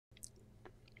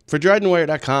For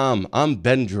DrydenWire.com, I'm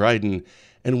Ben Dryden,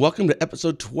 and welcome to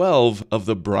episode 12 of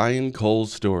the Brian Cole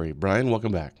Story. Brian,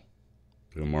 welcome back.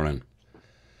 Good morning.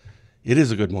 It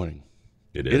is a good morning.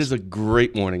 It It is a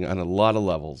great morning on a lot of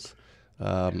levels.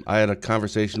 I had a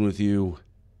conversation with you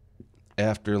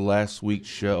after last week's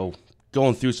show,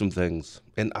 going through some things,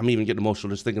 and I'm even getting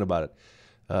emotional just thinking about it.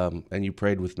 And you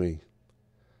prayed with me.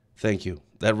 Thank you.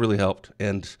 That really helped.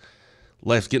 And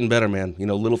life's getting better, man. You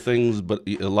know, little things, but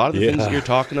a lot of the things that you're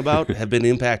talking about have been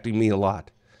impacting me a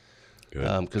lot.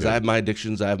 Because I have my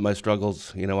addictions, I have my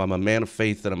struggles. You know, I'm a man of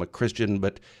faith and I'm a Christian,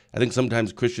 but I think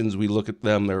sometimes Christians, we look at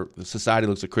them, the society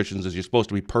looks at Christians as you're supposed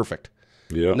to be perfect.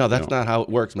 Yeah. No, that's not how it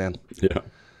works, man. Yeah.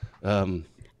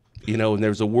 You know, and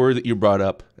there's a word that you brought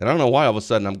up, and I don't know why all of a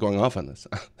sudden I'm going off on this.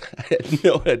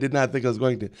 I did not think I was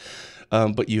going to.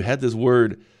 But you had this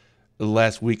word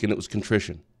last week, and it was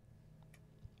contrition.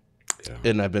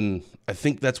 Yeah. And I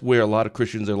think that's where a lot of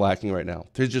Christians are lacking right now.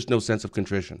 There's just no sense of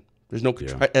contrition. There's no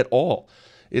at all.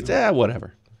 It's,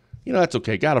 whatever. You know, that's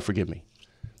okay. God will forgive me.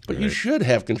 But you should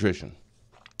have contrition.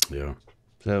 Yeah.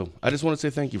 So I just want to say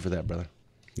thank you for that, brother.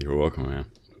 You're welcome, man.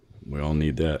 We all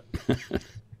need that.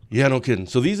 Yeah, no kidding.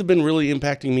 So these have been really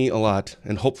impacting me a lot,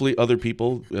 and hopefully other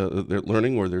people, they're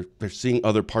learning or they're seeing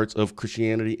other parts of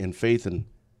Christianity and faith and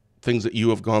things that you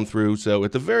have gone through. So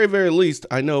at the very, very least,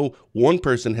 I know one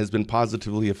person has been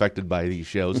positively affected by these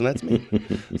shows, and that's me.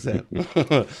 So,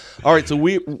 all right, so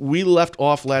we left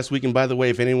off last week, and by the way,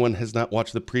 if anyone has not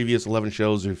watched the previous 11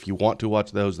 shows, or if you want to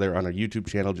watch those, they're on our YouTube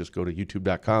channel. Just go to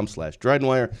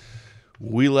youtube.com/DrydenWire.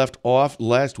 We left off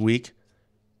last week.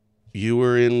 You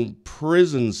were in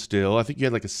prison still. I think you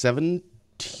had like a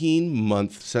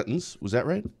 17-month sentence. Was that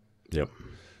right? Yep.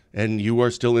 And you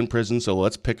are still in prison, so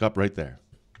let's pick up right there.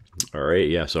 All right.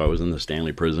 Yeah. So I was in the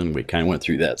Stanley prison. We kind of went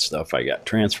through that stuff. I got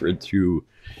transferred to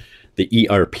the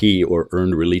ERP, or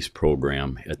Earned Release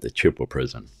Program, at the Chippewa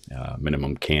prison,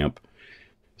 minimum camp.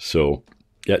 So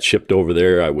got shipped over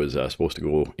there. I was supposed to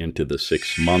go into the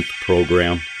 6-month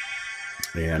program.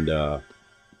 And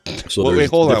so wait,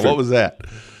 hold on. What was that?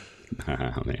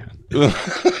 Oh, man.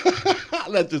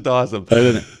 That's just awesome. I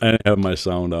didn't have my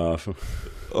sound off.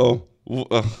 Oh,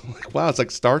 wow. It's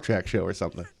like Star Trek show or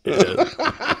something.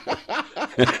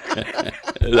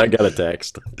 I got a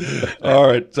text. All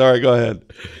right. Sorry. Go ahead.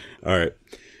 All right.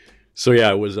 So, yeah,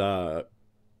 I was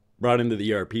brought into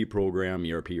the ERP program,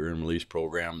 ERP Earn Release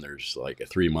Program. There's like a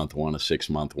 3-month one, a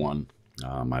 6-month one.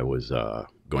 I was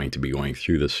going to be going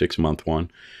through the 6-month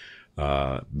one.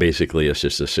 Basically, it's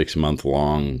just a 6-month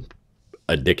long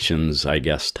addictions, I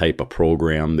guess, type of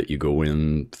program that you go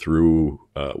in through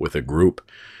with a group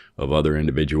of other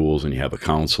individuals, and you have a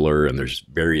counselor, and there's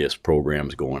various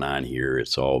programs going on here.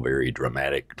 It's all very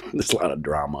dramatic. There's a lot of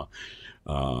drama.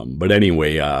 But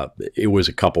anyway, it was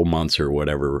a couple months or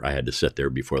whatever I had to sit there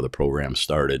before the program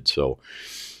started. So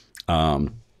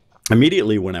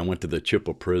immediately when I went to the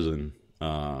Chippewa prison,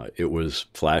 it was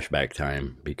flashback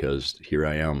time, because here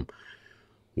I am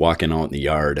walking out in the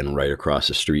yard, and right across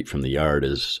the street from the yard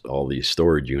is all these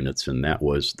storage units, and that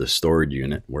was the storage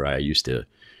unit where I used to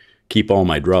keep all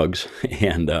my drugs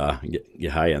and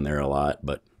get high in there a lot.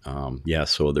 But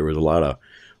so there was a lot of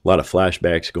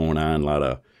flashbacks going on, a lot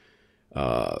of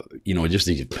just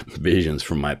these visions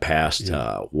from my past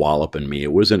walloping me.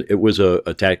 It was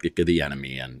a tactic of the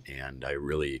enemy, and I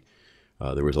really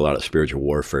there was a lot of spiritual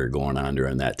warfare going on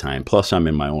during that time. Plus, I'm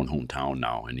in my own hometown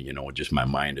now, and just my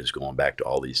mind is going back to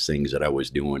all these things that I was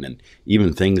doing, and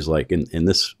even things like, and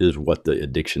this is what the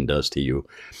addiction does to you.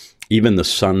 Even the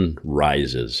sun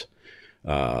rises.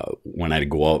 When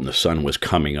I'd go out and the sun was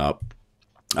coming up,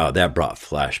 that brought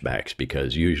flashbacks,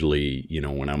 because usually,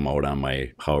 when I'm out on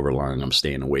my, however long I'm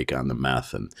staying awake on the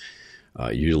meth, and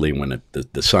usually when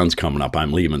the sun's coming up,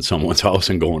 I'm leaving someone's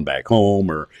house and going back home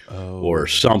or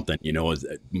something,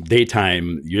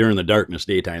 daytime, you're in the darkness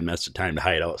daytime, that's the time to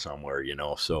hide out somewhere,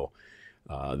 so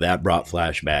that brought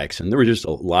flashbacks. And there were just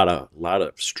a lot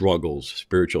of struggles,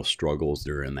 spiritual struggles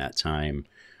during that time,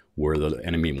 where the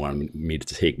enemy wanted me to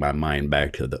take my mind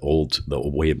back to the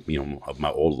way, of my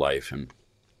old life. And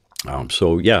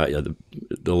the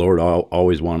Lord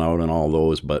always won out on all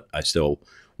those, but I still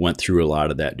went through a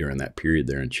lot of that during that period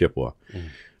there in Chippewa.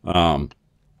 While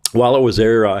I was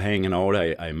there hanging out,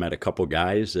 I met a couple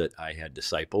guys that I had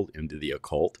discipled into the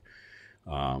occult.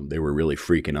 They were really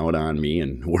freaking out on me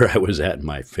and where I was at in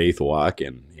my faith walk,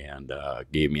 and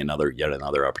gave me yet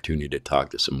another opportunity to talk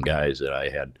to some guys that I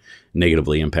had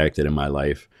negatively impacted in my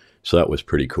life. So that was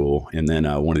pretty cool. And then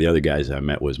one of the other guys I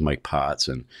met was Mike Potts,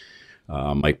 and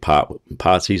Mike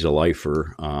Potts, he's a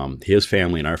lifer. His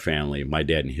family and our family, my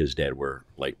dad and his dad were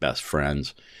like best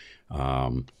friends.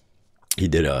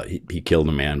 He killed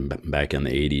a man back in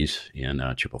the 80s in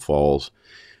Chippewa Falls.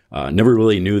 Never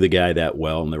really knew the guy that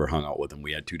well, never hung out with him.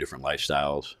 We had two different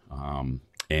lifestyles.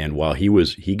 And while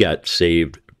he got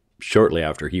saved shortly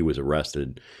after he was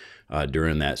arrested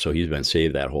during that. So he's been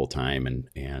saved that whole time.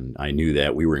 And I knew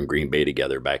that. We were in Green Bay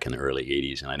together back in the early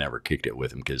 80s, and I never kicked it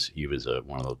with him because he was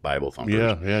one of those Bible thumpers.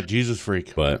 Yeah, Jesus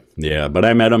freak. But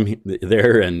I met him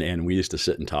there, and we used to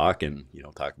sit and talk and,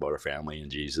 talk about our family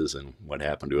and Jesus and what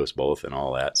happened to us both and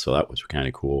all that. So that was kind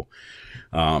of cool.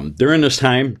 During this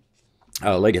time,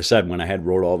 like I said, when I had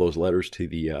wrote all those letters to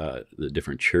the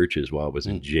different churches while I was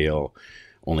in jail,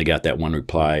 only got that one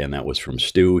reply, and that was from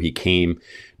Stu. He came.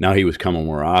 Now he was coming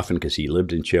more often because he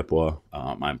lived in Chippewa.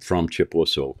 I'm from Chippewa,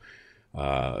 so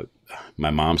my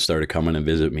mom started coming and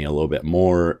visit me a little bit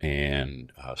more,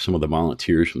 and some of the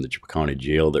volunteers from the Chippewa County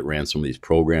Jail that ran some of these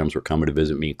programs were coming to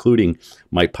visit me, including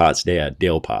Mike Potts' dad,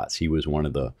 Dale Potts. He was one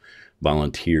of the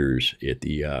volunteers at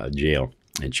the jail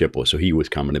in Chippewa, so he was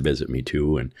coming to visit me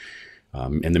too. And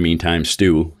in the meantime,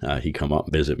 Stu, he come up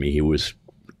and visit me. He was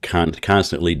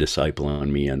constantly discipling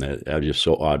me, and I was just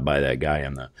so awed by that guy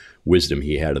and the wisdom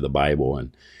he had of the Bible.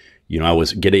 And I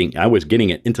was getting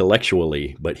it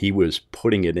intellectually, but he was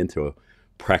putting it into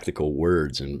practical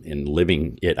words and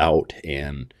living it out.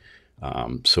 And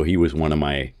so he was one of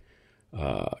my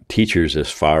teachers as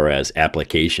far as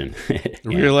application.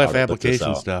 Real life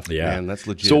application stuff. Yeah, man, that's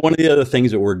legit. So one of the other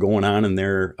things that were going on in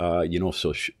there,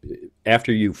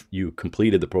 after you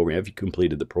completed the program, if you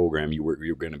completed the program, you were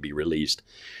going to be released.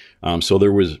 So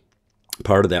there was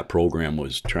part of that program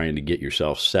was trying to get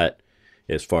yourself set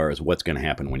as far as what's going to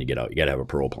happen when you get out. You got to have a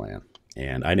parole plan.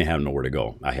 And I didn't have nowhere to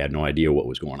go. I had no idea what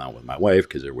was going on with my wife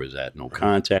because there was no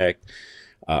contact.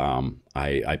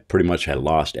 I pretty much had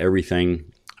lost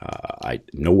everything. I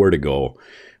nowhere to go.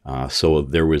 So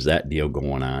there was that deal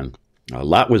going on. A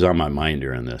lot was on my mind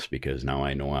during this because now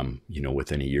I know I'm,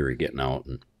 within a year of getting out.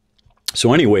 And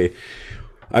so anyway,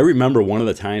 I remember one of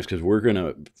the times, because we're going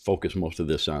to focus most of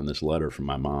this on this letter from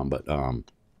my mom, but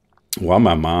while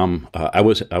my mom, I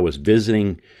was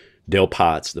visiting Dale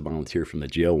Potts, the volunteer from the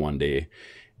jail, one day,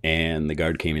 and the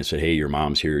guard came and said, "Hey, your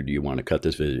mom's here. Do you want to cut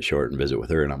this visit short and visit with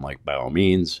her?" And I'm like, "By all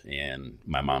means." And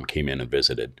my mom came in and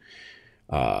visited.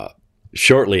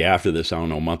 Shortly after this, I don't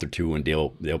know, a month or two, when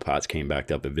Dale Potts came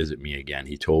back up to visit me again,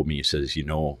 he told me, he says,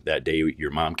 that day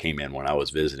your mom came in when I was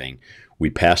visiting, we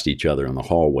passed each other in the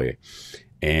hallway,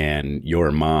 and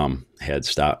your mom had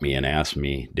stopped me and asked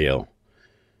me, "Dale,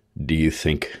 do you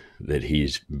think that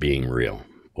he's being real,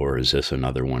 or is this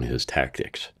another one of his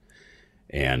tactics?"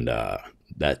 And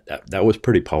that was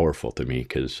pretty powerful to me,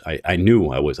 because I knew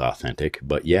I was authentic,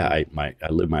 but yeah, I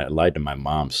lied to my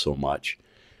mom so much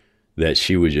that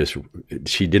she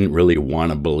didn't really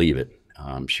want to believe it.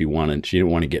 She didn't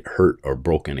want to get hurt or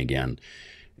broken again.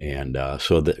 And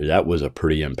so that was a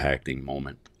pretty impacting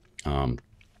moment.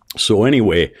 So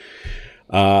anyway,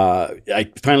 I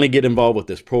finally get involved with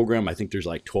this program. I think there's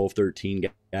like 12, 13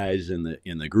 guys in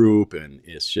the group, and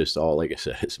it's just all, like I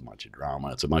said, it's a bunch of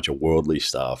drama. It's a bunch of worldly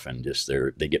stuff, and just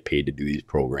they get paid to do these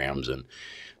programs. And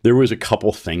there was a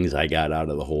couple things I got out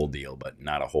of the whole deal, but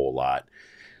not a whole lot.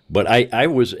 But I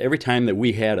was, every time that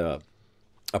we had a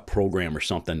program or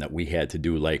something that we had to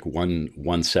do, like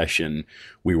one session,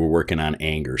 we were working on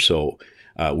anger. So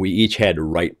we each had to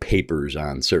write papers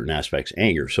on certain aspects of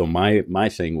anger. So my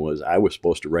thing was, I was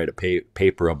supposed to write a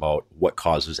paper about what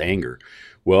causes anger.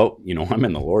 Well, I'm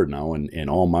in the Lord now, and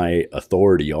all my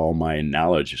authority, all my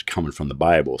knowledge is coming from the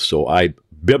Bible. So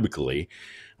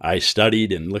I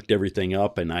studied and looked everything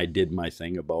up, and I did my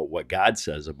thing about what God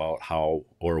says about how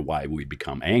or why we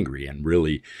become angry. And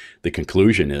really, the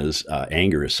conclusion is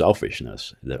anger is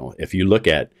selfishness. If you look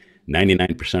at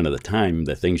 99% of the time,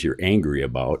 the things you're angry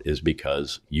about is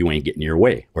because you ain't getting your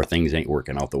way, or things ain't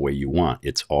working out the way you want.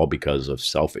 It's all because of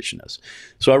selfishness.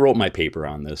 So I wrote my paper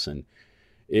on this, and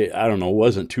I don't know, it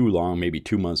wasn't too long, maybe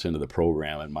 2 months into the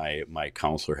program, and my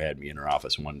counselor had me in her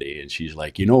office one day, and she's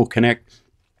like, Connect,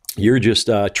 you're just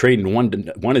trading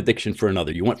one addiction for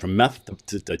another. You went from meth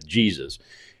to Jesus.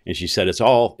 And she said, it's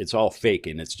all fake,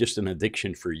 and it's just an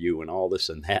addiction for you, and all this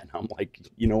and that. And I'm like,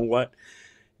 you know what?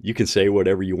 You can say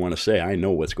whatever you want to say. I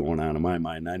know what's going on in my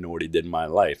mind. I know what he did in my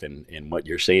life, and what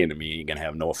you're saying to me ain't going to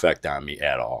have no effect on me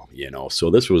at all. So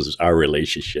this was our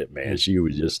relationship, man. She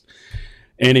was just,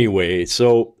 anyway.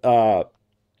 So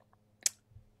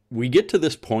we get to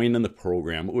this point in the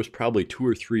program. It was probably 2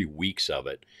 or 3 weeks of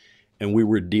it. And we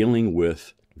were dealing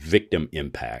with victim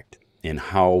impact and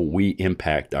how we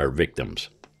impact our victims.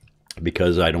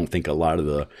 Because I don't think a lot of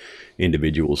the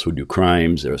individuals who do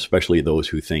crimes, especially those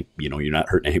who think, you're not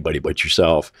hurting anybody but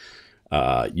yourself,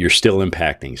 you're still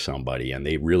impacting somebody, and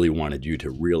they really wanted you to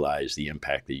realize the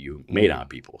impact that you made on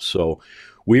people. So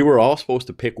we were all supposed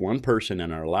to pick one person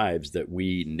in our lives that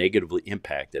we negatively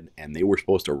impacted, and they were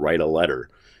supposed to write a letter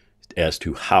as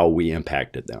to how we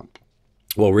impacted them.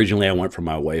 Well, originally I went for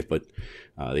my wife, but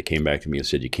they came back to me and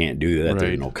said, you can't do that. Right.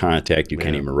 There's no contact. You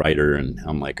can't even write her. And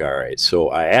I'm like, all right. So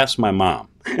I asked my mom.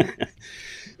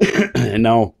 And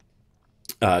now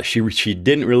she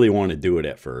didn't really want to do it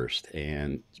at first,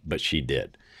 but she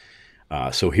did.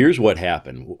 So here's what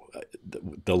happened.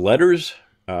 The letters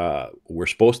were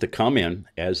supposed to come in.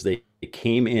 As they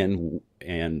came in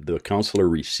and the counselor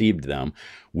received them,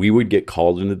 we would get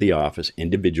called into the office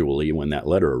individually when that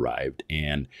letter arrived,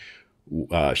 and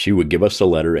she would give us the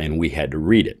letter, and we had to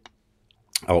read it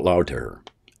out loud to her.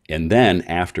 And then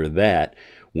after that,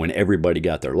 when everybody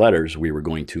got their letters, we were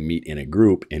going to meet in a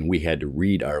group, and we had to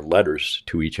read our letters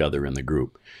to each other in the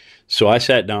group. So I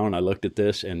sat down, I looked at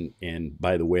this, and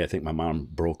by the way, I think my mom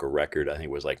broke a record. I think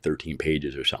it was like 13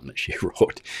 pages or something that she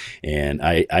wrote. And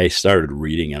I started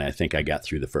reading, and I think I got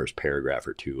through the first paragraph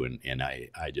or two, and I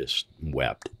just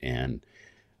wept. And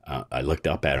I looked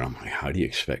up at her, I'm like, how do you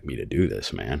expect me to do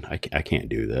this, man? I can't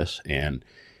do this. And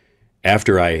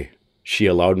after she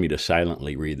allowed me to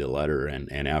silently read the letter,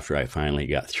 and after I finally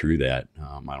got through that,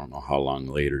 I don't know how long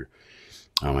later,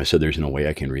 I said, there's no way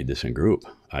I can read this in group.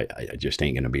 I just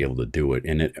ain't going to be able to do it.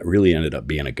 And it really ended up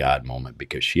being a God moment,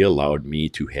 because she allowed me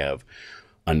to have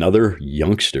another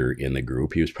youngster in the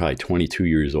group. He was probably 22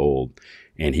 years old,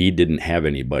 and he didn't have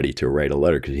anybody to write a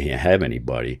letter because he didn't have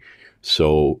anybody.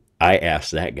 So I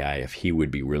asked that guy if he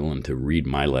would be willing to read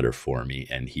my letter for me,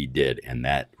 and he did. And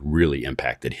that really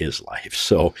impacted his life.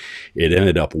 So it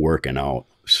ended up working out.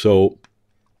 So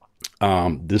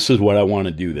this is what I want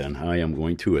to do then. I am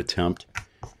going to attempt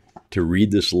to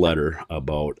read this letter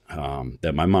about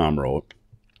that my mom wrote,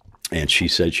 and she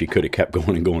said she could have kept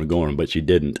going and going and going, but she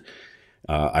didn't.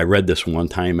 I read this one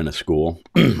time in a school.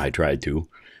 I tried to,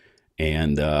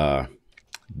 and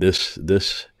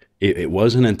it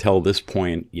wasn't until this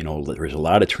point, there was a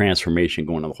lot of transformation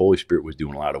going on. The Holy Spirit was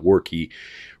doing a lot of work. He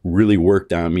really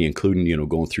worked on me, including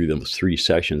going through those 3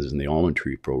 sessions in the Almond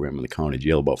Tree program in the county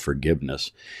jail about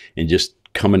forgiveness, and just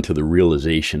coming to the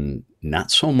realization,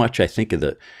 not so much I think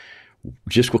of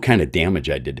just what kind of damage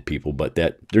I did to people, but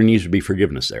that there needs to be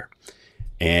forgiveness there.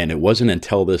 And it wasn't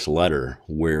until this letter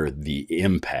where the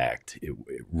impact, it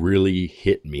really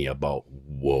hit me about,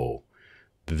 whoa,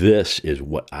 this is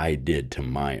what I did to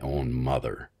my own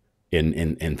mother.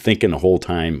 And thinking the whole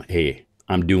time, hey,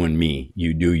 I'm doing me,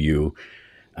 you do you.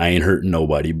 I ain't hurting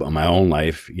nobody but my own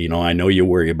life. I know you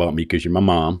worry about me because you're my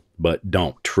mom, but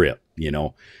don't trip,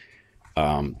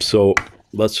 So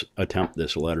let's attempt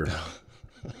this letter.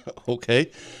 Okay.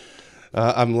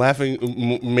 I'm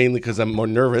laughing mainly because I'm more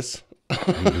nervous.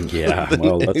 Yeah,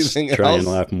 well, let's try and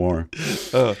laugh more.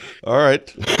 All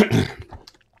right.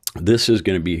 This is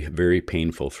going to be very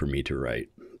painful for me to write.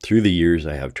 Through the years,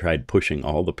 I have tried pushing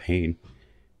all the pain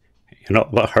and all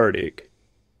the heartache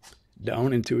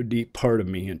down into a deep part of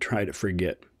me and try to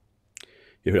forget.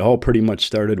 It all pretty much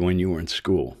started when you were in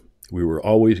school. We were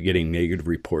always getting negative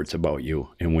reports about you,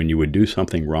 and when you would do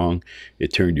something wrong,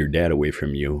 it turned your dad away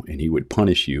from you, and he would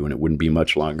punish you, and it wouldn't be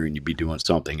much longer, and you'd be doing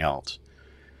something else.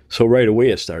 So right away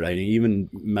it started. Even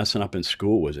messing up in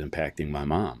school was impacting my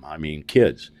mom. I mean,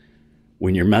 kids,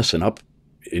 when you're messing up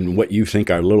in what you think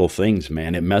are little things,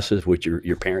 man, it messes with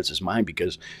your parents' mind,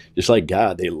 because just like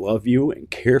God, they love you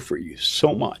and care for you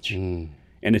so much. And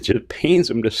it just pains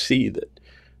them to see that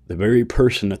the very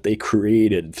person that they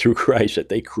created through Christ, that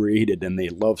they created and they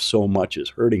love so much, is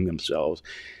hurting themselves.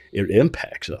 It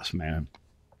impacts us, man.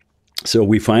 So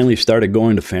we finally started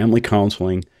going to family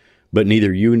counseling, but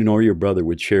neither you nor your brother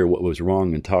would share what was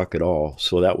wrong and talk at all.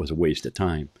 So that was a waste of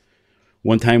time.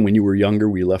 One time when you were younger,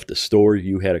 we left the store.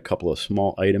 You had a couple of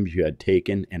small items you had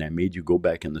taken, and I made you go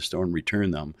back in the store and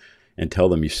return them and tell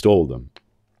them you stole them.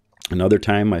 Another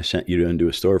time I sent you into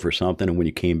a store for something, and when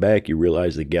you came back, you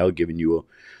realized the gal giving you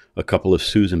a couple of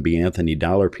Susan B. Anthony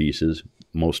dollar pieces.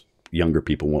 Most younger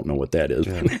people won't know what that is.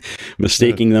 Yeah.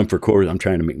 Mistaking them for quarters. I'm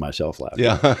trying to make myself laugh.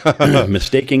 Yeah.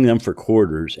 Mistaking them for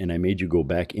quarters, and I made you go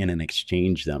back in and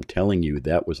exchange them, telling you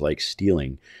that was like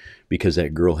stealing because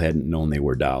that girl hadn't known they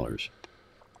were dollars.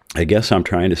 I guess I'm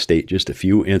trying to state just a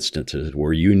few instances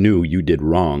where you knew you did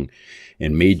wrong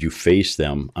and made you face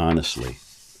them honestly.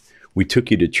 We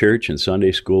took you to church and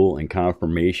Sunday school and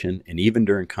confirmation, and even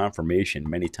during confirmation,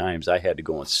 many times I had to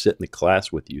go and sit in the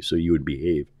class with you so you would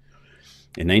behave.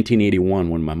 In 1981,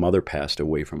 when my mother passed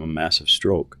away from a massive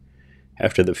stroke,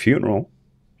 after the funeral,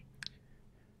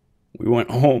 We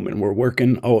went home and were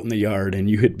working out in the yard, and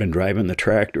you had been driving the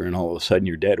tractor, and all of a sudden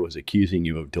your dad was accusing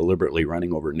you of deliberately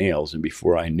running over nails. And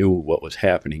before I knew what was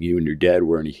happening, you and your dad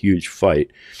were in a huge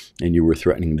fight, and you were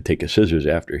threatening to take a scissors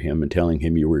after him and telling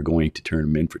him you were going to turn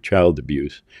him in for child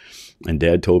abuse. And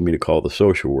Dad told me to call the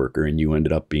social worker, and you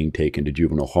ended up being taken to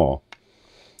juvenile hall.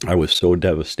 I was so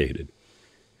devastated.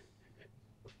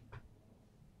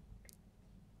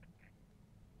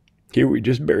 Here we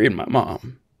just buried my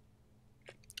mom.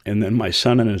 And then my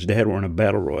son and his dad were in a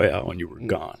battle royale and you were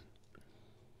gone.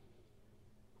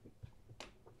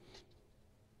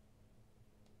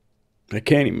 I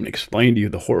can't even explain to you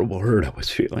the horrible hurt I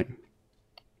was feeling.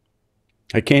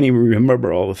 I can't even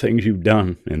remember all the things you've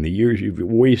done and the years you've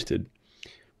wasted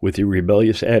with your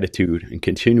rebellious attitude and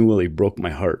continually broke my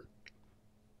heart.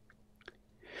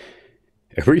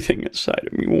 Everything inside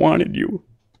of me wanted you,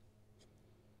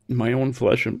 my own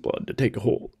flesh and blood, to take a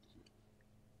hold.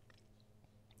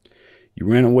 You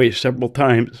ran away several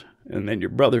times, and then your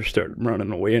brother started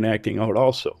running away and acting out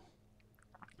also.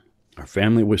 Our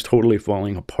family was totally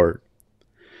falling apart.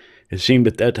 It seemed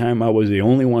at that time I was the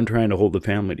only one trying to hold the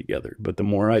family together, but the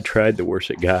more I tried, the worse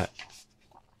it got.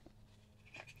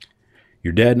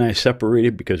 Your dad and I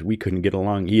separated because we couldn't get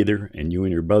along either, and you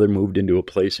and your brother moved into a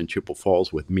place in Chippewa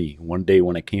Falls with me. One day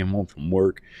when I came home from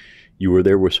work, you were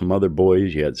there with some other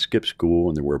boys, you had skipped school,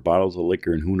 and there were bottles of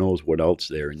liquor and who knows what else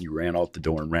there, and you ran out the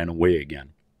door and ran away again.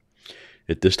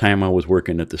 At this time, I was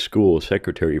working at the school as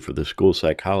secretary for the school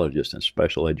psychologist and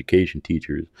special education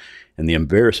teachers, and the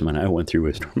embarrassment I went through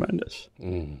was tremendous.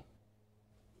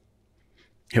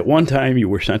 At one time, you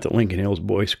were sent to Lincoln Hills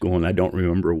Boys School, and I don't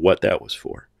remember what that was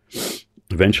for.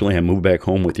 Eventually, I moved back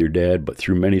home with your dad, but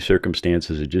through many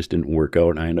circumstances, it just didn't work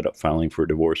out, and I ended up filing for a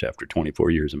divorce after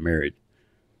 24 years of marriage.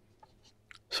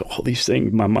 So all these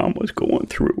things my mom was going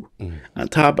through on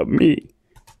top of me.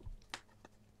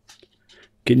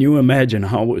 Can you imagine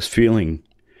how I was feeling?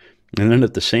 And then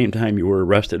at the same time, you were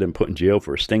arrested and put in jail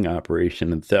for a sting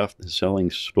operation and theft and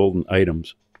selling stolen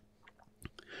items.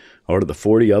 Out of the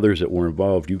 40 others that were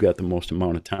involved, you got the most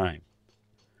amount of time.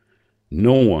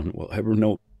 No one will ever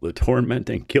know the torment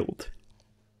and guilt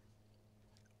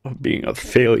of being a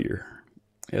failure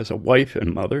as a wife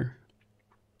and mother.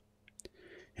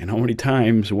 And how many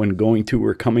times when going to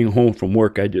or coming home from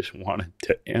work, I just wanted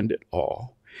to end it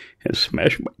all and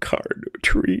smash my car into a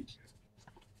tree.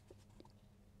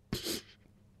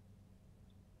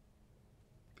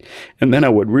 And then I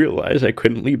would realize I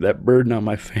couldn't leave that burden on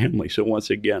my family. So once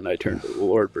again, I turned to the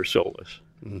Lord for solace.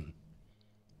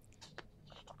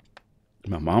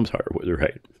 My mom's heart was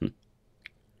right.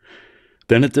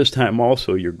 Then at this time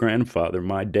also, your grandfather,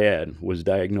 my dad, was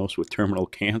diagnosed with terminal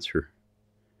cancer.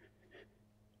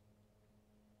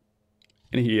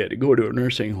 And he had to go to a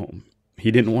nursing home.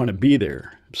 He didn't want to be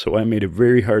there. So I made a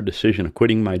very hard decision of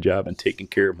quitting my job and taking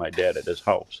care of my dad at his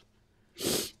house.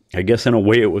 I guess in a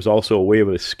way it was also a way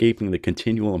of escaping the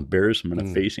continual embarrassment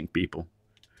of facing people.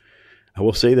 I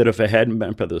will say that if it hadn't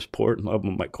been for the support and love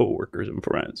of my coworkers and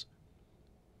friends,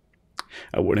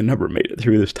 I would have never made it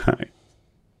through this time.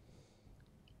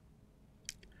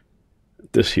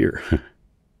 This year,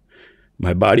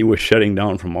 my body was shutting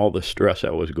down from all the stress I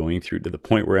was going through to the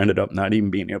point where I ended up not even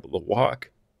being able to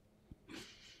walk.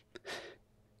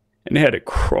 And I had to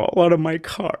crawl out of my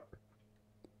car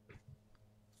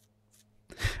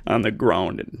on the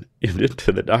ground and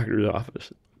into the doctor's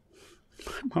office.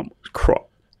 My mom was crawling.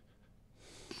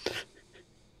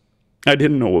 I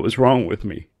didn't know what was wrong with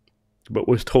me, but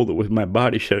was told it was my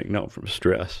body shutting down from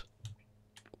stress.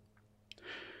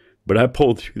 But I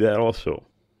pulled through that also.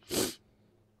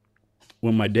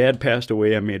 When my dad passed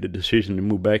away, I made a decision to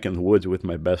move back in the woods with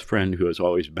my best friend who has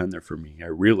always been there for me. I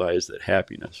realized that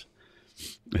happiness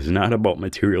is not about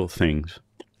material things,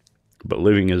 but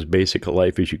living as basic a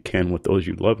life as you can with those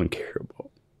you love and care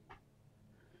about.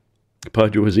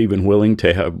 Padre was even willing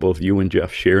to have both you and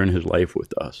Jeff share in his life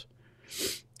with us.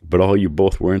 But all you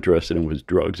both were interested in was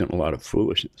drugs and a lot of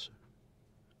foolishness.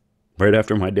 Right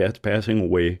after my dad's passing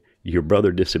away, your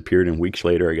brother disappeared, and weeks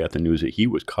later I got the news that he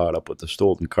was caught up with the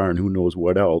stolen car and who knows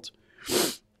what else,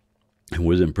 and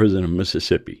was in prison in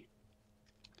Mississippi.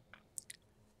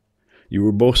 You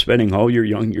were both spending all your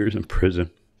young years in prison,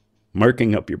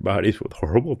 marking up your bodies with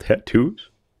horrible tattoos,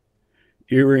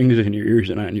 earrings in your ears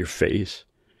and on your face,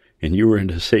 and you were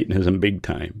into Satanism big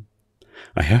time.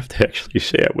 I have to actually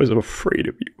say I was afraid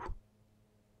of you.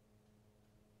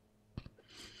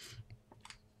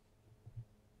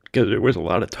 Because there was a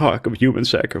lot of talk of human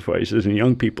sacrifices and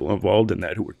young people involved in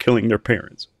that who were killing their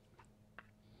parents.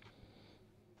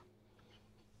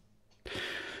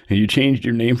 And you changed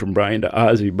your name from Brian to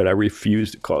Ozzy, but I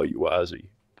refused to call you Ozzy.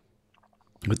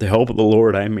 With the help of the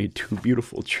Lord, I made 2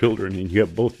 beautiful children, and you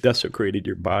have both desecrated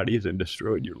your bodies and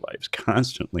destroyed your lives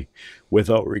constantly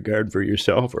without regard for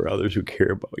yourself or others who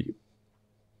care about you.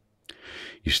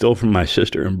 You stole from my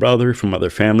sister and brother, from other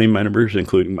family members,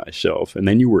 including myself, and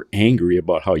then you were angry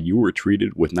about how you were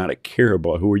treated with not a care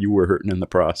about who you were hurting in the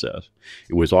process.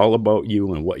 It was all about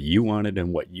you and what you wanted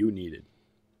and what you needed.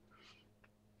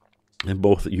 And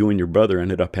both you and your brother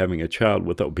ended up having a child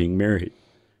without being married.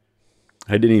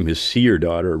 I didn't even see your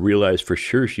daughter or realize for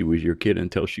sure she was your kid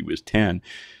until she was 10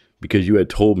 because you had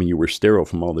told me you were sterile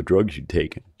from all the drugs you'd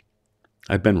taken.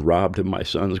 I've been robbed of my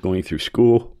sons going through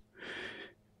school,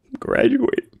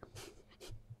 graduating,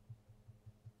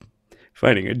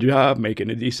 finding a job, making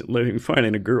a decent living,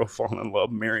 finding a girl, falling in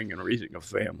love, marrying, and raising a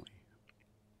family.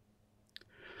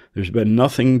 There's been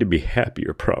nothing to be happy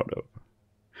or proud of.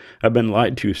 I've been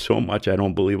lied to so much I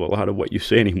don't believe a lot of what you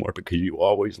say anymore because you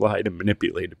always lied and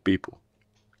manipulated people.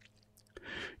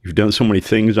 You've done so many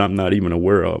things I'm not even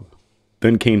aware of.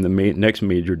 Then came the next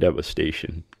major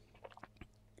devastation.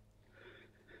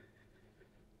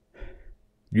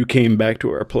 You came back to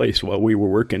our place while we were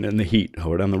working in the heat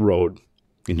out on the road,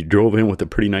 and you drove in with a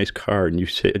pretty nice car, and you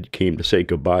said you came to say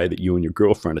goodbye, that you and your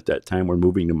girlfriend at that time were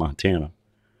moving to Montana.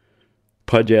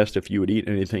 Pudge asked if you would eat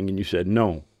anything, and you said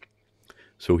no.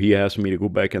 So he asked me to go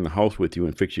back in the house with you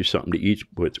and fix you something to eat,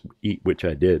 which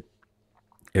I did.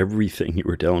 Everything you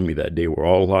were telling me that day were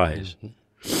all lies.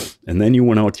 And then you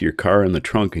went out to your car in the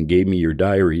trunk and gave me your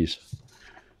diaries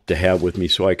to have with me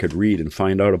so I could read and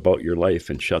find out about your life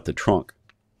and shut the trunk.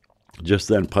 Just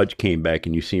then Pudge came back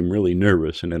and you seemed really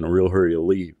nervous and in a real hurry to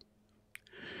leave.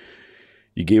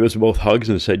 You gave us both hugs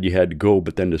and said you had to go,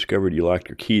 but then discovered you locked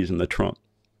your keys in the trunk.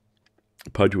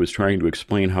 Pudge was trying to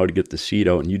explain how to get the seat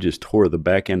out, and you just tore the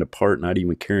back end apart, not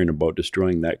even caring about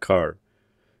destroying that car.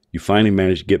 You finally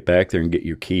managed to get back there and get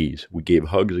your keys. We gave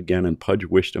hugs again, and Pudge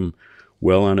wished him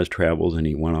well on his travels, and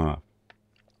he went off.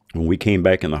 When we came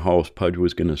back in the house, Pudge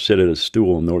was going to sit at his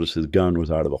stool and noticed his gun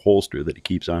was out of the holster that he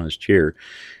keeps on his chair,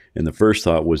 and the first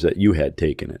thought was that you had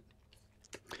taken it.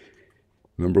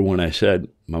 Remember when I said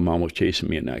my mom was chasing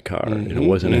me in that car? And it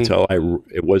wasn't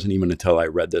even until I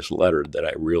read this letter that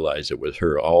I realized it was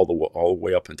her. All the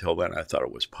way up until then, I thought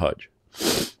it was Pudge.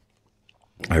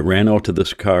 I ran out to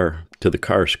the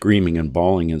car screaming and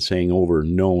bawling and saying over,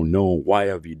 "No, no, why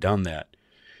have you done that?"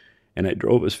 And I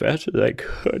drove as fast as I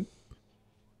could,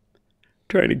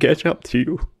 trying to catch up to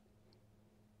you.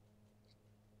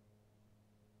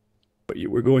 But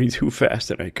you were going too fast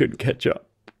and I couldn't catch up.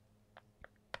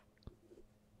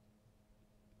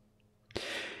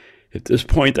 At this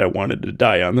point, I wanted to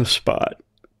die on the spot,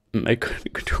 and I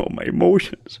couldn't control my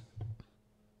emotions.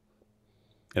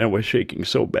 And I was shaking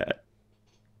so bad.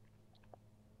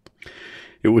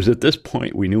 It was at this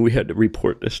point we knew we had to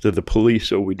report this to the police,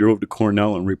 so we drove to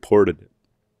Cornell and reported it.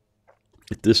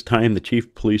 At this time, the chief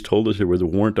of police told us there was a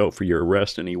warrant out for your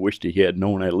arrest, and he wished he had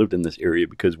known I lived in this area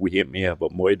because we may have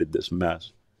avoided this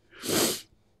mess.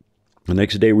 The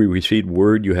next day, we received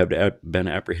word you have been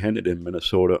apprehended in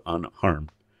Minnesota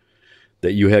unharmed,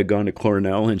 that you had gone to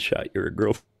Cornell and shot your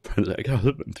girlfriend's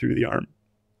ex-husband through the arm,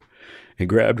 and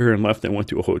grabbed her and left and went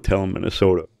to a hotel in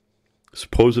Minnesota.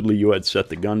 Supposedly, you had set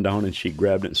the gun down, and she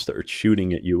grabbed it and started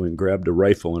shooting at you and grabbed a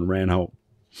rifle and ran out.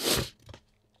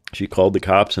 She called the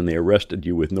cops, and they arrested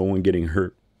you with no one getting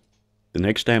hurt. The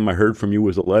next time I heard from you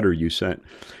was a letter you sent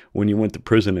when you went to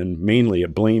prison, and mainly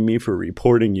it blamed me for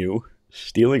reporting you,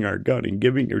 stealing our gun, and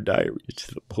giving your diaries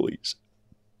to the police.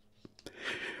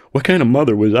 What kind of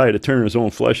mother was I to turn his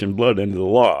own flesh and blood into the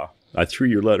law? I threw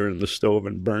your letter in the stove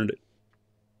and burned it.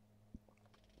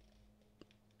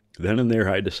 Then and there,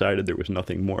 I decided there was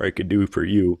nothing more I could do for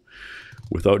you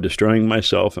without destroying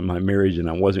myself and my marriage, and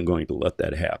I wasn't going to let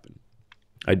that happen.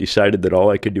 I decided that all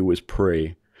I could do was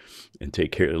pray and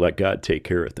let God take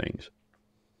care of things.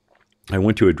 I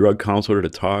went to a drug counselor to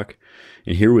talk,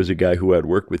 and here was a guy who had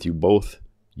worked with you both,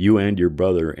 you and your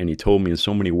brother, and he told me in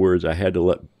so many words I had to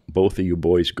let both of you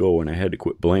boys go, and I had to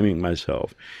quit blaming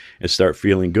myself and start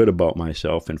feeling good about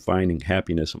myself and finding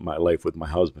happiness in my life with my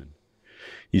husband.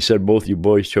 He said both you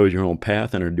boys chose your own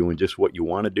path and are doing just what you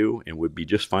want to do and would be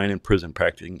just fine in prison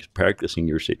practicing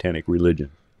your satanic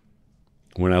religion.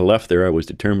 When I left there, I was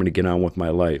determined to get on with my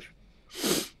life.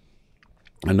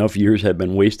 Enough years had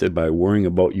been wasted by worrying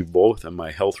about you both, and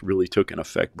my health really took an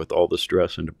effect with all the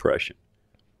stress and depression.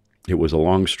 It was a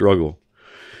long struggle,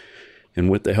 and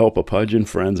with the help of Pudge and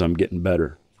friends, I'm getting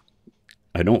better.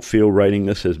 I don't feel writing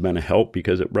this has been a help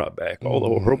because it brought back all the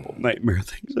horrible nightmare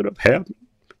things that have happened,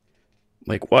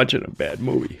 like watching a bad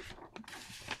movie.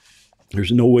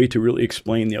 There's no way to really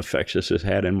explain the effects this has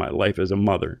had in my life as a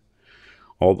mother.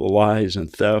 All the lies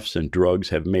and thefts and drugs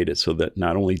have made it so that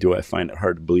not only do I find it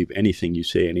hard to believe anything you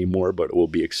say anymore, but it will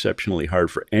be exceptionally hard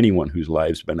for anyone whose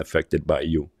lives been affected by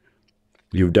you.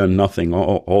 You've done nothing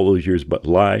all those years but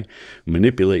lie,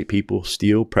 manipulate people,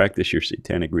 steal, practice your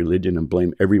satanic religion, and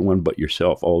blame everyone but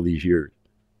yourself all these years.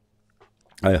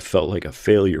 I have felt like a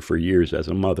failure for years as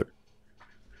a mother.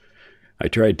 I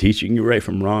tried teaching you right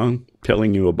from wrong,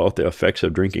 telling you about the effects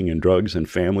of drinking and drugs and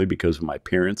family because of my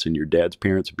parents and your dad's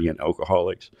parents being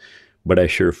alcoholics, but I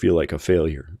sure feel like a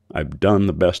failure. I've done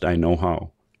the best I know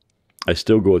how. I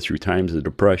still go through times of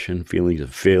depression, feelings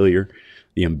of failure,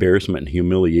 the embarrassment and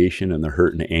humiliation, and the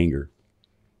hurt and anger.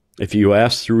 If you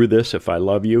ask through this if I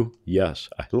love you, yes,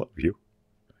 I love you.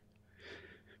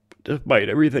 But despite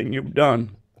everything you've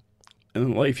done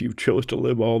and the life you chose to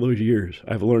live all those years,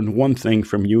 I've learned one thing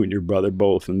from you and your brother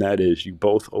both, and that is you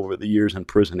both over the years in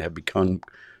prison have become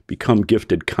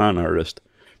gifted con artists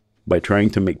by trying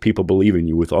to make people believe in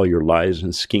you with all your lies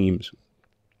and schemes.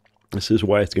 This is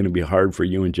why it's going to be hard for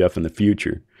you and Jeff in the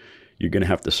future. You're going to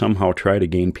have to somehow try to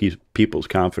gain people's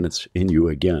confidence in you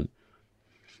again.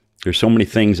 There's so many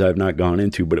things I've not gone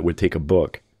into, but it would take a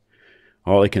book.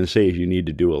 All I can say is you need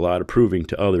to do a lot of proving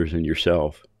to others and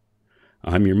yourself.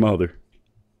 I'm your mother.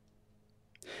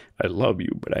 I love you,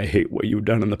 but I hate what you've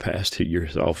done in the past to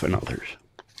yourself and others.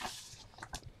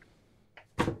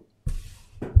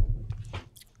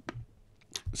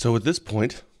 So at this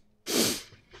point,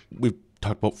 we've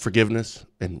talked about forgiveness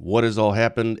and what has all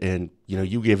happened, and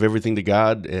you gave everything to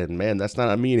God, and man, that's not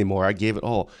on me anymore. I gave it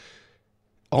all.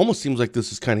 Almost seems like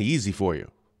this is kind of easy for you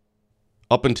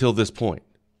up until this point.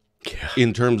 Yeah.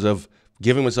 In terms of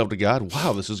giving myself to God.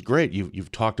 Wow, this is great.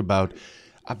 You've talked about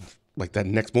like that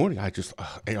next morning. I just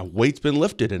a weight's been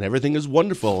lifted and everything is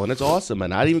wonderful and it's awesome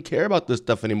and I don't even care about this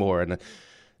stuff anymore. And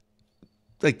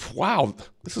like, wow,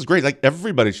 this is great. Like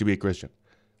everybody should be a Christian.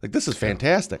 Like this is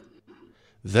fantastic.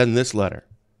 Then this letter.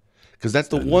 Because that's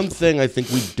the one thing I think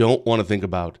we don't want to think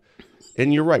about.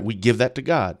 And you're right, we give that to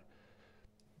God.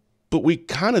 But we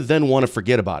kind of then want to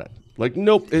forget about it. Like,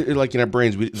 nope, like in our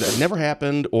brains, that never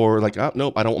happened. Or like, oh,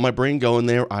 nope, I don't want my brain going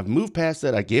there. I've moved past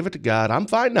that. I gave it to God. I'm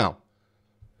fine now.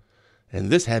 And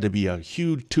this had to be a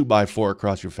huge 2x4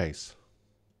 across your face.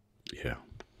 Yeah.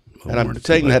 And I'm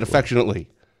saying that affectionately.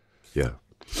 Yeah.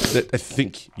 That I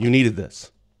think you needed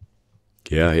this.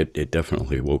 Yeah, it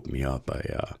definitely woke me up.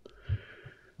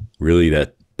 Really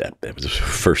that was the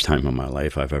first time in my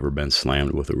life I've ever been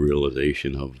slammed with a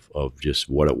realization of just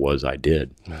what it was I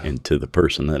did, and to the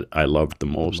person that I loved the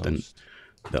most and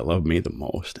that loved me the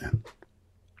most. And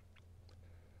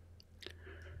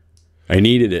I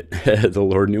needed it. The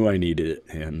Lord knew I needed it,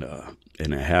 and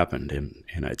it happened.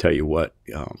 And I tell you what,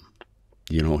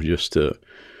 just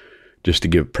to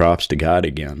give props to God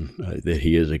again, that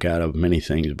He is a God of many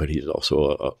things, but He's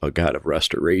also a God of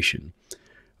restoration.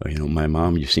 My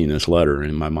mom, you've seen this letter,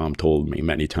 and my mom told me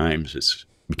many times it's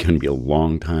going to be a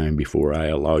long time before I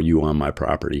allow you on my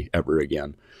property ever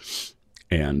again.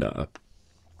 And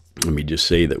let me just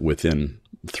say that within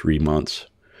 3 months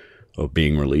of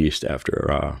being released,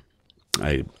 after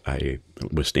I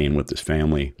was staying with this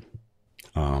family,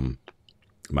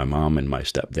 my mom and my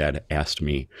stepdad asked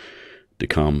me to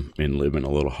come and live in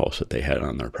a little house that they had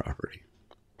on their property.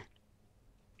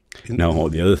 Now,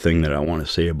 the other thing that I want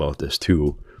to say about this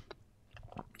too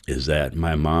is that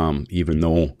my mom, even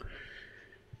though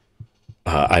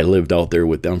I lived out there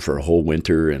with them for a whole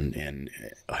winter and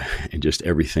just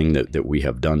everything that we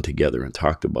have done together and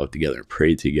talked about together and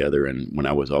prayed together. And when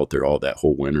I was out there all that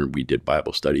whole winter, we did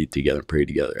Bible study together and prayed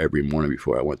together every morning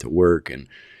before I went to work. And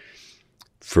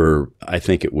for, I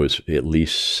think it was at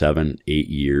least 7-8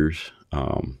 years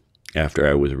after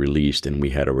I was released and we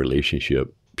had a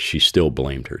relationship, she still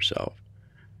blamed herself.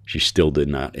 She still did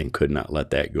not and could not let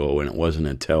that go. And it wasn't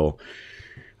until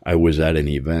I was at an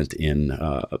event in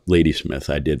Ladysmith.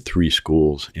 I did 3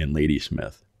 schools in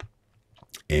Ladysmith.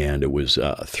 And it was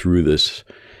through this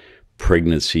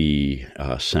pregnancy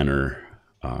center,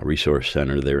 resource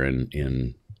center there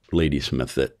in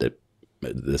Ladysmith that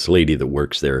this lady that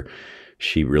works there,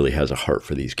 she really has a heart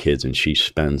for these kids, and she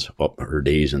spends her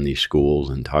days in these schools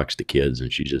and talks to kids,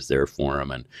 and she's just there for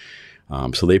them.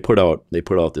 And so they put out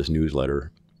this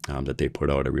newsletter that they put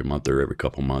out every month or every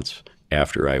couple months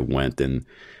after I went, and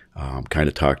kind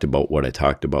of talked about what I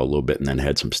talked about a little bit, and then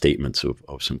had some statements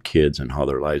of some kids and how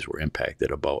their lives were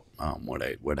impacted about what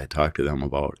I talked to them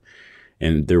about.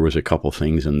 And there was a couple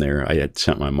things in there. I had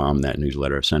sent my mom that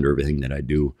newsletter. I send her everything that I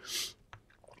do.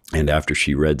 And after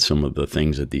she read some of the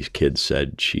things that these kids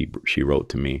said, she wrote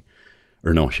to me,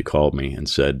 or no, she called me and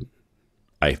said,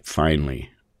 I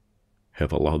finally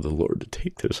have allowed the Lord to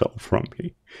take this all from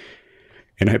me.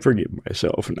 And I forgive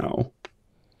myself now.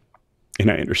 And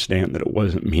I understand that it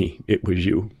wasn't me, it was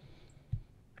you.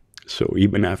 So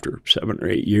even after 7 or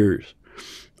 8 years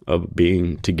of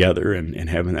being together and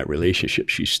having that relationship,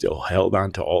 she still held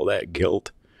on to all that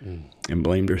guilt and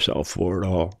blamed herself for it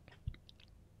all.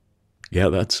 Yeah,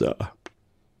 that's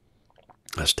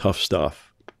tough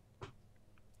stuff.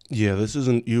 Yeah, this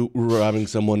isn't you robbing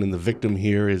someone, and the victim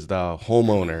here is the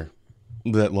homeowner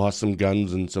that lost some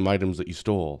guns and some items that you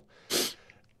stole.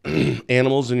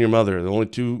 Animals and your mother, the only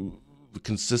two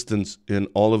consistents in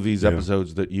all of these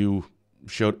episodes that you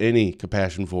showed any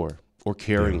compassion for or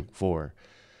caring for.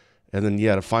 And then,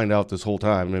 to find out this whole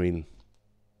time, I mean,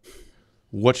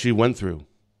 what she went through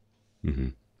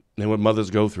and what mothers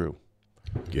go through.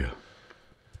 Yeah.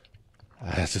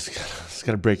 It's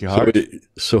got to break your heart.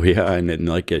 And then,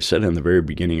 like I said in the very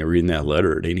beginning of reading that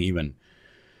letter, it ain't even,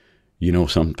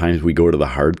 sometimes we go to the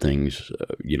hard things.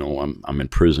 I'm in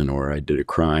prison, or I did a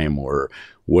crime, or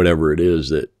whatever it is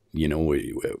that,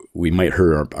 we might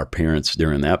hurt our parents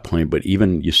during that point. But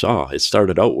even, you saw, it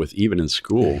started out with, even in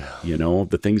school,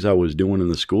 the things I was doing in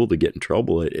the school to get in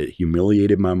trouble, it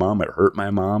humiliated my mom. It hurt my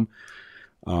mom.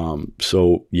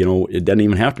 So, it doesn't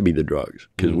even have to be the drugs,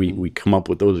 because we come up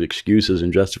with those excuses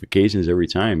and justifications every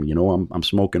time. I'm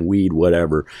smoking weed,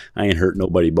 whatever. I ain't hurt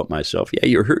nobody but myself. Yeah,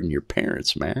 you're hurting your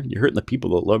parents, man. You're hurting the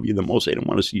people that love you the most. They don't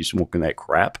want to see you smoking that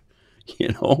crap.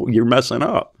 You're messing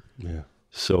up. Yeah.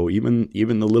 So even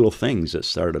the little things that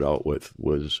started out with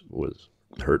was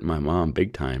hurting my mom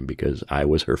big time, because I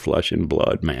was her flesh and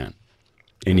blood, man.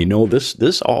 And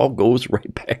this all goes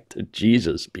right back to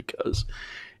Jesus, because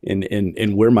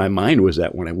and where my mind was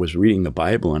at when I was reading the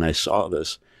Bible, and I saw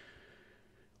this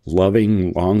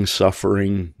loving,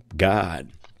 long-suffering God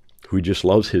who just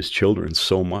loves his children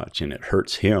so much, and it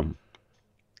hurts him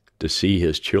to see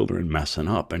his children messing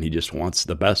up, and he just wants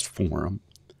the best for them.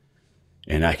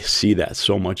 And I see that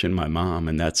so much in my mom,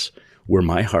 and that's where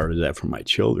my heart is at for my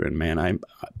children, man. I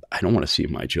don't want to see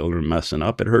my children messing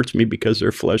up. It hurts me because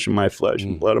they're flesh of my flesh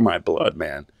and blood of my blood,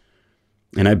 man.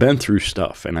 And I've been through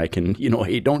stuff, and I can,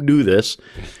 hey, don't do this.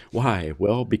 Why?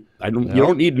 Well, you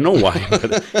don't need to know why.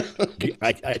 But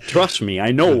I trust me,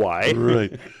 I know why.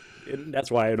 Right. And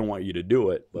that's why I don't want you to do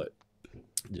it. But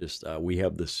just we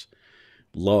have this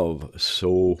love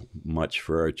so much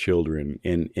for our children,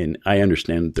 and I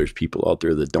understand that there's people out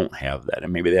there that don't have that,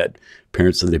 and maybe they had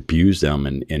parents that abused them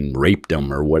and raped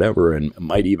them or whatever, and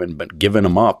might even been giving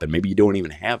them up, and maybe you don't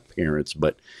even have parents,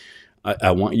 but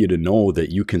I want you to know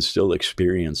that you can still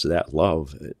experience that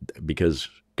love, because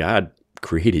God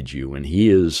created you, and he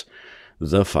is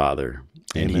the Father,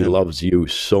 and Amen. He loves you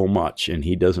so much, and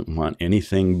he doesn't want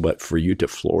anything but for you to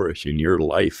flourish in your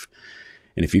life.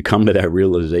 And if you come to that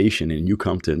realization and you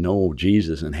come to know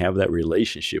Jesus and have that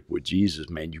relationship with Jesus,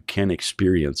 man, you can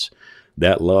experience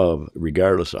that love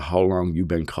regardless of how long you've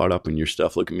been caught up in your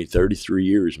stuff. Look at me, 33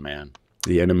 years, man.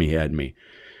 The enemy had me.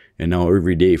 And now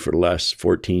every day for the last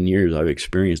 14 years, I've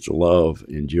experienced love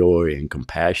and joy and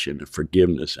compassion and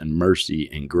forgiveness and mercy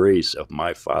and grace of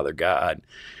my Father God,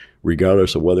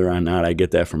 regardless of whether or not I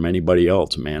get that from anybody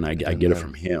else, man. I get it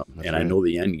from him. That's and right. I know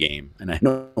the end game. And I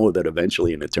know that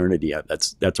eventually in eternity,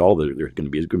 that's all that there's going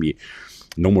to be. There's going to be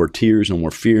no more tears, no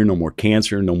more fear, no more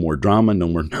cancer, no more drama,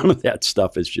 none of that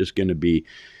stuff. It's just going to be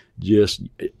just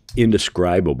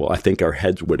indescribable. I think our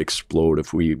heads would explode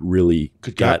if we really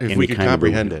got any kind of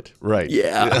comprehend it. Right.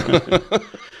 Yeah.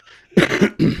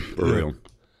 For real.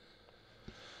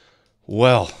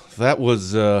 Well, that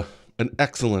was an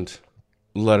excellent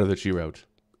letter that she wrote,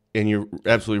 and you're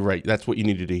absolutely right. That's what you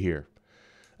needed to hear,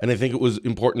 and I think it was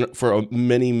important for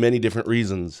many, many different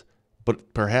reasons.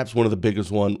 But perhaps one of the biggest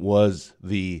one was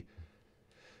you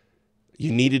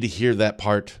needed to hear that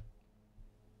part.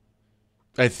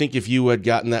 I think if you had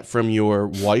gotten that from your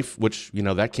wife, which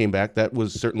that came back, that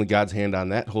was certainly God's hand on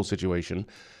that whole situation.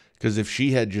 Because if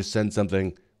she had just said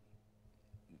something,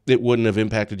 it wouldn't have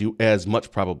impacted you as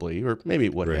much, probably, or maybe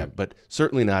it would right. have, but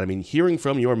certainly not. I mean, hearing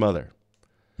from your mother.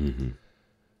 Mm-hmm.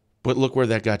 But look where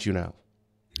that got you now.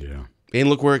 Yeah. And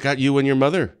look where it got you and your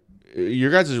mother, your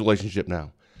guys' relationship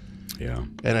now. Yeah.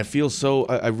 And I feel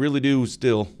I really do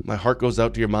still, my heart goes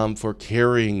out to your mom for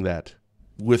carrying that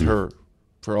with her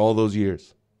for all those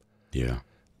years. Yeah.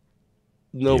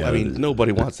 I mean,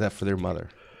 nobody wants that for their mother.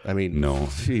 I mean, no.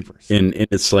 Jeepers. And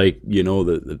it's like,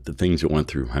 the things that went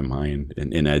through my mind,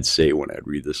 and I'd say when I'd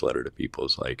read this letter to people,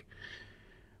 it's like,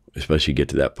 especially get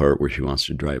to that part where she wants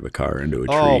to drive a car into a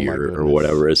tree or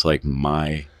whatever. It's like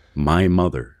my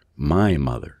mother.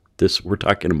 This, we're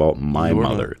talking about my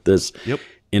mother. This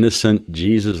innocent,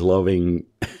 Jesus-loving,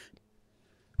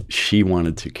 she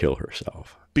wanted to kill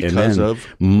herself. Because of?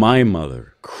 My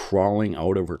mother crawling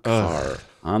out of her car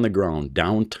on the ground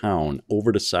downtown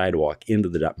over the sidewalk into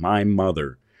the my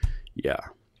mother. Yeah,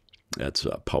 that's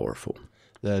powerful.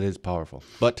 That is powerful.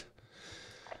 But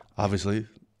obviously,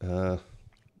 our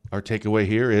takeaway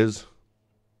here is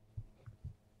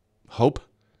hope.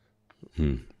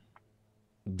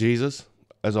 Jesus,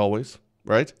 as always,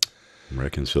 right?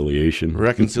 Reconciliation.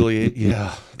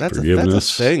 Yeah, that's a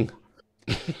thing.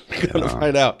 We're gonna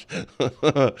find out.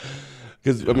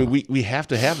 Because I mean, we have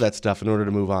to have that stuff in order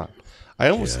to move on. I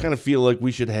almost kind of feel like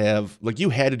we should have, like, you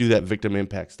had to do that victim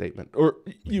impact statement, or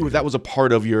that was a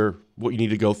part of what you need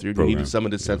to go through. You needed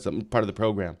someone to send something, part of the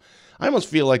program. I almost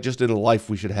feel like just in life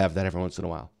we should have that every once in a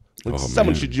while. Like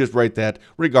someone should just write that,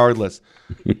 regardless.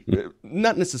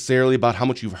 Not necessarily about how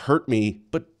much you've hurt me,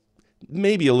 but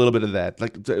maybe a little bit of that,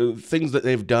 like things that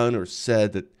they've done or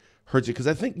said that hurts you. Because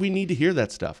I think we need to hear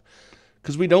that stuff.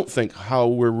 Because we don't think how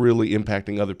we're really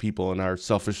impacting other people and our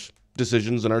selfish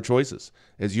decisions and our choices.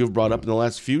 As you've brought up in the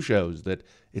last few shows, that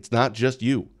it's not just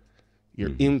you.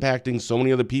 You're impacting so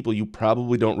many other people you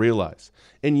probably don't realize.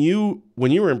 And you,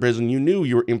 when you were in prison, you knew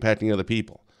you were impacting other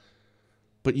people.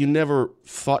 But you never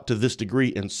thought to this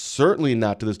degree, and certainly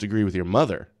not to this degree with your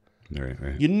mother. Right.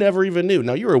 You never even knew.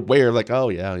 Now, you're aware, like, oh,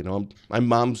 yeah, my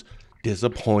mom's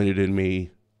disappointed in me.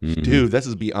 Dude, this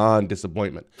is beyond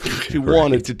disappointment. She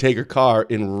wanted to take her car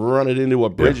and run it into a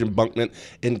bridge embankment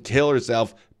and kill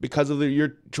herself because of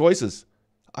your choices.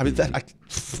 I mean,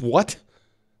 what?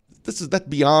 That's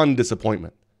beyond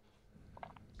disappointment.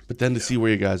 But then to see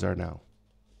where you guys are now.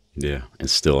 Yeah, and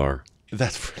still are.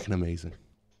 That's freaking amazing.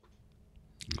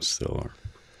 Still are.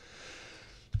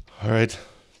 All right.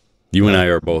 You and I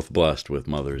are both blessed with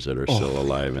mothers that are still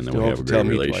alive and that we have great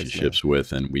relationships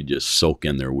with, and we just soak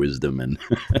in their wisdom. And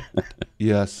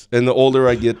yes, and the older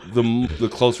I get, the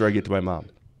closer I get to my mom.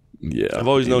 Yeah, I've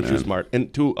always known she was smart,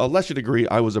 and to a lesser degree,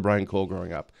 I was a Brian Cole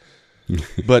growing up.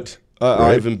 But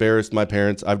I've embarrassed my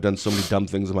parents. I've done so many dumb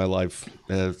things in my life,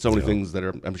 so many things that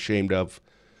I'm ashamed of.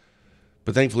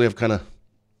 But thankfully, I've kind of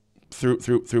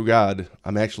through God,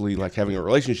 I'm actually like having a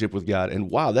relationship with God, and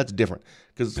wow, that's different.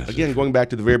 Because again, going back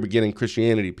to the very beginning,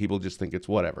 Christianity, people just think it's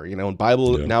whatever, And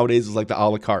Bible nowadays is like the a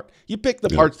la carte. You pick the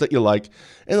parts that you like,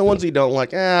 and the ones that you don't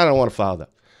like, I don't want to follow them.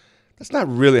 That's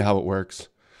not really how it works.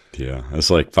 Yeah, it's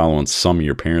like following some of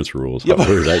your parents' rules. Where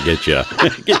does that get you?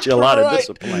 Get you a lot of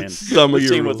discipline. Some of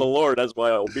your rules. With the Lord, that's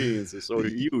why obedience is so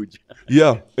huge.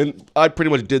 Yeah, and I pretty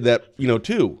much did that,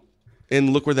 too.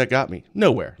 And look where that got me.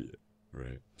 Nowhere. Yeah,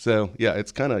 right. So, yeah,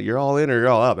 it's kind of, you're all in or you're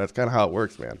all out. That's kind of how it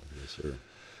works, man. Yes, sir.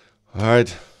 All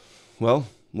right. Well,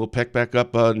 we'll pick back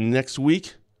up next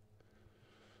week.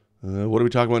 What are we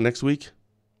talking about next week?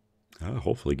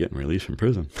 Hopefully getting released from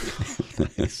prison.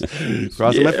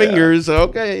 Crossing my fingers.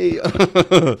 Okay.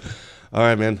 All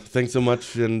right, man. Thanks so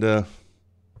much. And,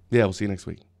 we'll see you next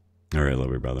week. All right.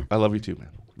 Love you, brother. I love you too, man.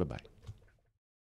 Bye-bye.